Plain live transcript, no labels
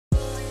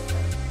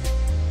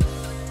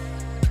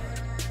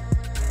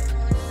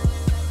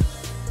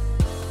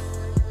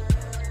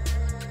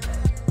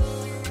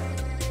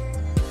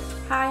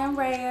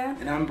Rhea.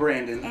 And I'm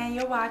Brandon. And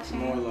you're watching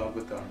More Love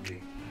with R&B.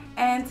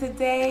 And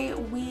today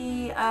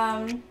we,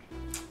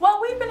 well,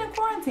 we've been in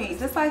quarantine,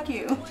 just like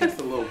you. Just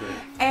a little bit.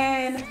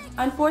 And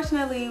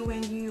unfortunately,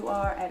 when you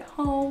are at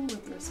home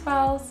with your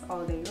spouse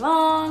all day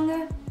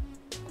long,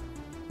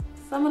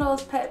 some of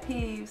those pet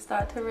peeves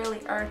start to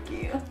really irk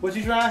you. What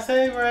you trying to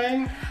say,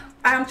 Ray?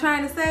 I'm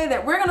trying to say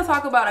that we're going to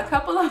talk about a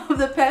couple of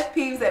the pet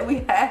peeves that we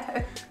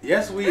have.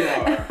 Yes, we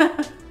are.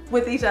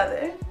 With each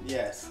other.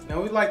 Yes.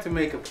 Now, we'd like to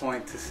make a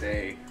point to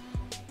say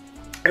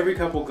every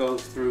couple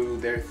goes through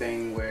their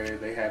thing where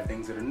they have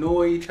things that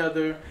annoy each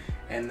other,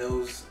 and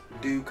those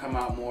do come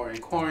out more in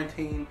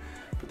quarantine,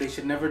 but they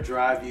should never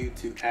drive you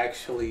to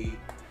actually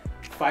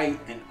fight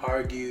and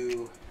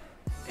argue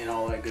and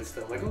all that good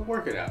stuff. Like,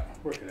 work it out.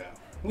 Work it out.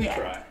 We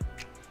try.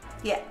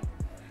 Yeah.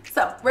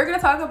 So we're gonna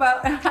talk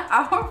about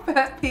our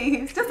pet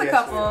peeves, just a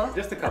couple,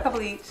 just a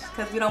couple each,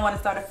 because we don't want to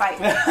start a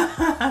fight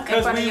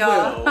in front of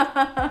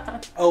y'all.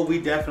 Oh, we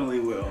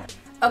definitely will.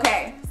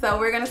 Okay, so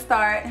we're gonna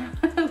start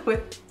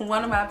with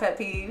one of my pet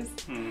peeves.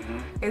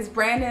 Is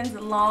Brandon's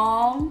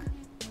long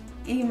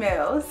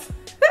emails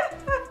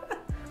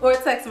or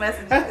text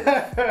messages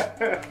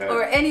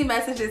or any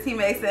messages he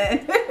may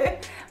send.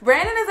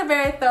 Brandon is a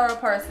very thorough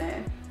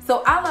person,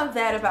 so I love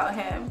that about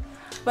him.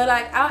 But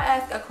like, I'll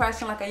ask a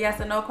question, like a yes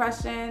or no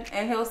question,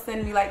 and he'll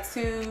send me like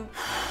 2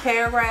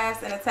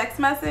 paragraphs in a text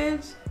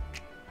message,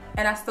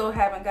 and I still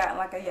haven't gotten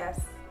like a yes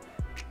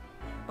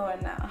or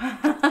a no.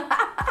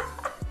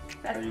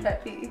 That's a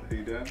pet peeve. Are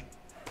you done?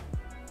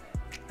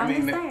 I'm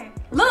just saying.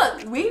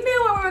 Look, we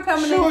knew what we were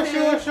coming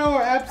into.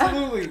 Sure,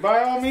 absolutely.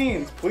 By all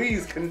means,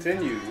 please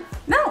continue.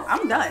 No,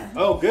 I'm done.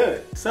 Oh,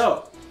 good.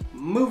 So,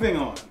 moving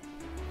on.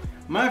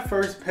 My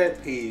first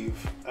pet peeve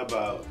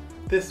about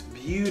this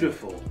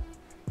beautiful,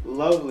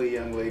 lovely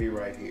young lady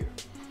right here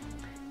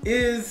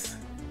is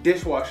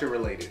dishwasher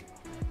related.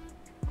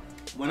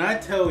 When I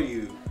tell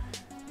you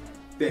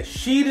that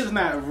she does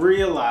not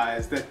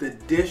realize that the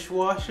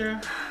dishwasher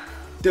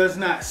does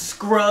not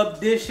scrub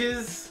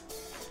dishes,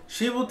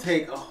 she will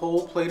take a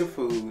whole plate of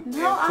food and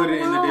put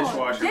it in the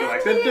dishwasher.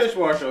 Like, the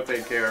dishwasher will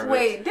take care of it.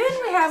 Wait,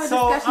 didn't we have a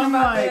discussion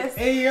about this?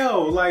 Hey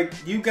yo, like,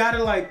 you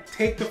gotta like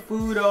take the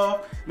food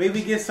off, maybe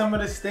get some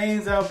of the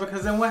stains out,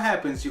 because then what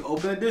happens? You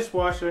open the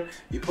dishwasher,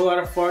 you pull out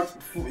a fork.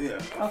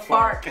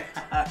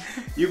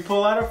 You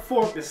pull out a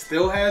fork that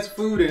still has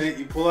food in it.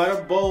 You pull out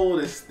a bowl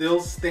that's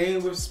still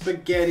stained with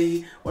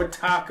spaghetti or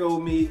taco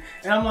meat,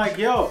 and I'm like,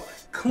 yo,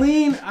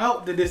 clean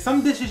out the dish.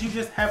 Some dishes you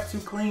just have to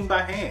clean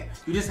by hand.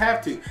 You just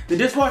have to. The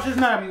dishwasher's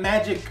not a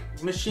magic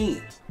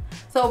machine.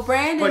 So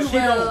Brandon But she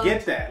don't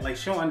get that. Like,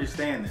 she don't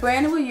understand that.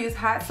 Brandon will use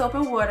hot soap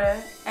and water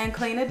and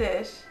clean a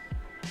dish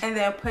and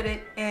then put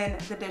it in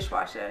the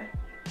dishwasher.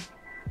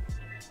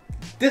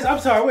 I'm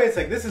sorry, wait a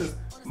sec. This is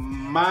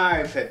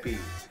my pet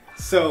peeve.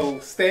 So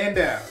stand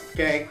down,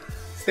 okay?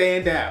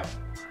 Stand down.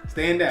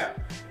 Stand down.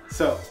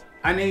 So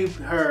I need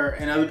her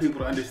and other people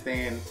to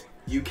understand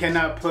you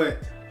cannot put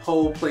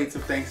whole plates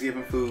of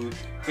Thanksgiving food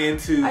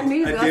into a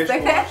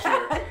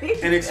dishwasher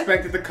and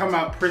expect it to come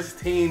out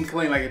pristine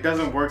clean. Like, it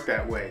doesn't work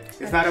that way.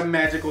 It's not a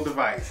magical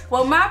device.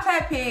 Well, my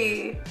pet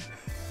peeve.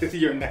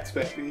 Your next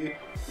pet peeve.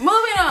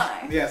 Moving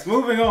on. Yes,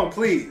 moving on,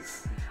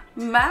 please.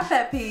 My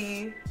pet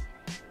peeve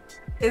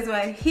is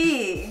when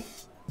he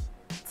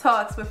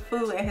talks with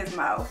food in his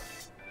mouth.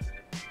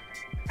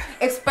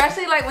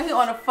 Especially like when he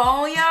on the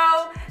phone,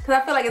 yo, because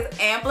I feel like it's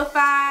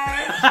amplified.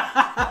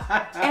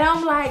 And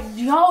I'm like,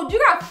 yo, you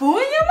got food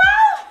in your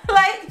mouth?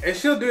 Like, and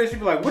she'll do it, she'll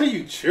be like, what are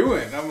you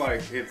chewing? I'm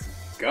like, it's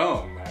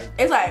gum.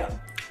 It's like,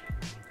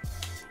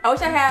 I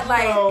wish I had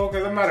like. No,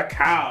 because I'm not a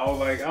cow.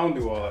 Like, I don't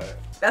do all that.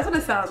 That's what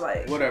it sounds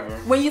like. Whatever.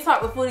 When you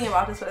talk with food in your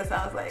mouth, that's what it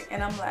sounds like.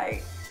 And I'm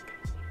like,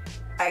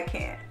 I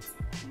can't.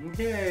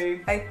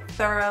 Okay. I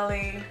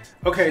thoroughly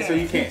can't. So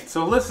you can't.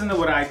 So listen to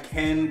what I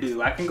can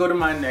do. I can go to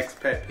my next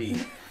pet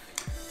peeve.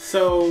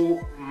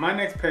 So my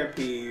next pet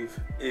peeve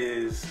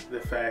is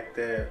the fact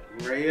that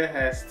Rhea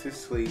has to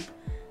sleep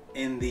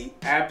in the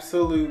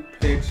absolute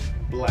pitch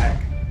black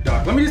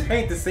dark. Let me just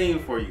paint the scene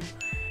for you.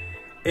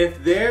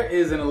 If there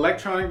is an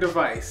electronic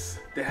device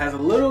that has a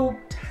little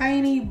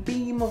tiny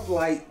beam of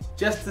light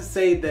just to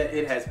say that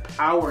it has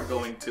power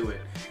going to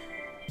it,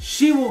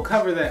 she will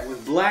cover that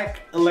with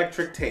black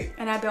electric tape.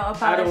 And I don't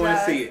apologize. I don't want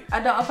to see it. I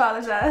don't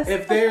apologize.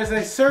 If there's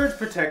a surge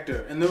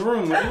protector in the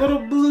room with a little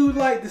blue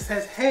light that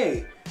says,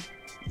 hey,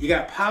 you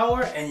got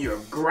power and you're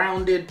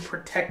grounded,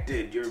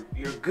 protected,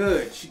 you're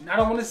good. I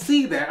don't want to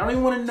see that. I don't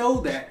even want to know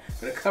that.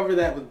 I'm going to cover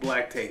that with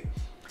black tape.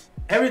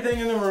 Everything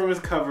in the room is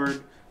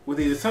covered with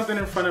either something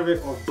in front of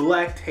it or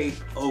black tape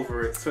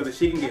over it so that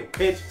she can get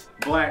pitch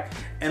black.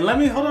 And let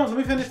me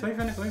finish.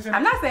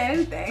 I'm not saying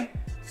anything.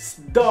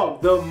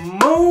 Dog, the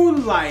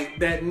moonlight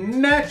that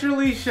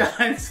naturally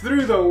shines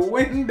through the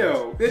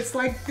window. It's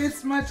like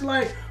this much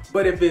light.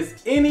 But if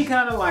it's any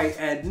kind of light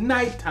at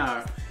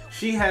nighttime,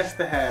 she has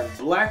to have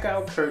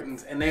blackout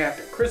curtains, and they have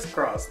to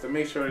crisscross to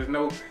make sure there's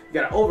no, you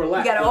gotta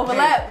overlap. You gotta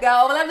overlap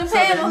the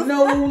panels. So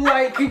no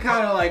light can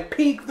kind of like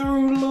peek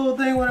through the little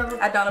thing,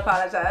 whatever. I don't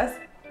apologize.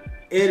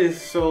 It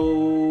is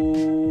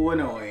so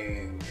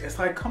annoying. It's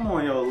like, come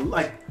on, yo,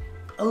 like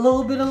a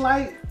little bit of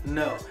light?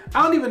 No.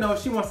 I don't even know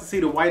if she wants to see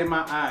the white of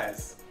my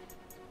eyes.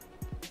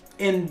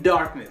 In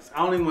darkness.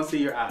 I don't even want to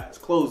see your eyes.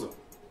 Close them.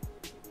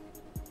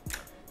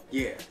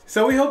 Yeah.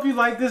 So we hope you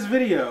like this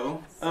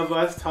video of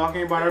us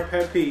talking about our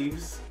pet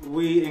peeves.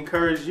 We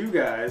encourage you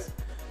guys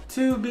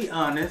to be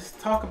honest,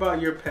 talk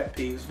about your pet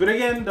peeves. But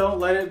again, don't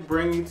let it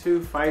bring you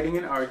to fighting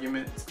and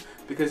arguments,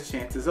 because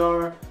chances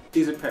are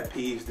these are pet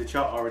peeves that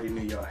y'all already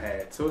knew y'all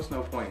had. So it's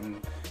no point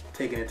in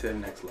taking it to the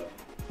next level.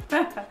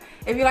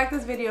 If you like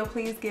this video,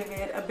 please give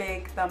it a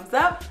big thumbs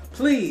up.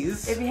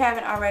 Please. If you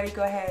haven't already,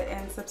 go ahead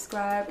and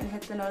subscribe and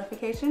hit the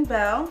notification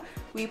bell.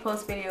 We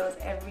post videos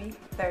every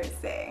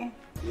Thursday.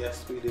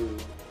 Yes, we do.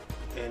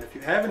 And if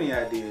you have any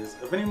ideas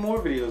of any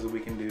more videos that we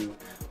can do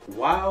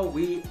while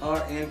we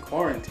are in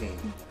quarantine,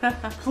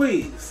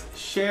 please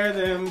share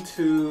them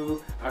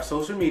to our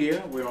social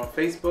media. We're on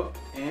Facebook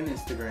and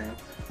Instagram.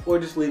 Or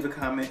just leave a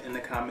comment in the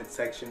comment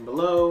section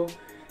below.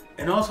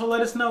 And also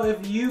let us know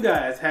if you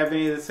guys have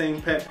any of the same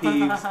pet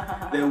peeves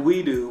that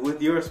we do with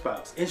your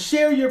spouse. And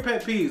share your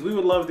pet peeves. We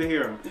would love to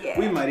hear them. Yeah.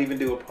 We might even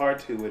do a part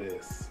 2 with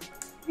this.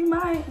 We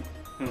might.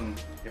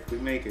 If we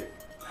make it.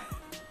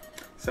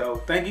 So,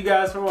 thank you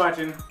guys for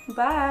watching.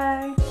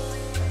 Bye.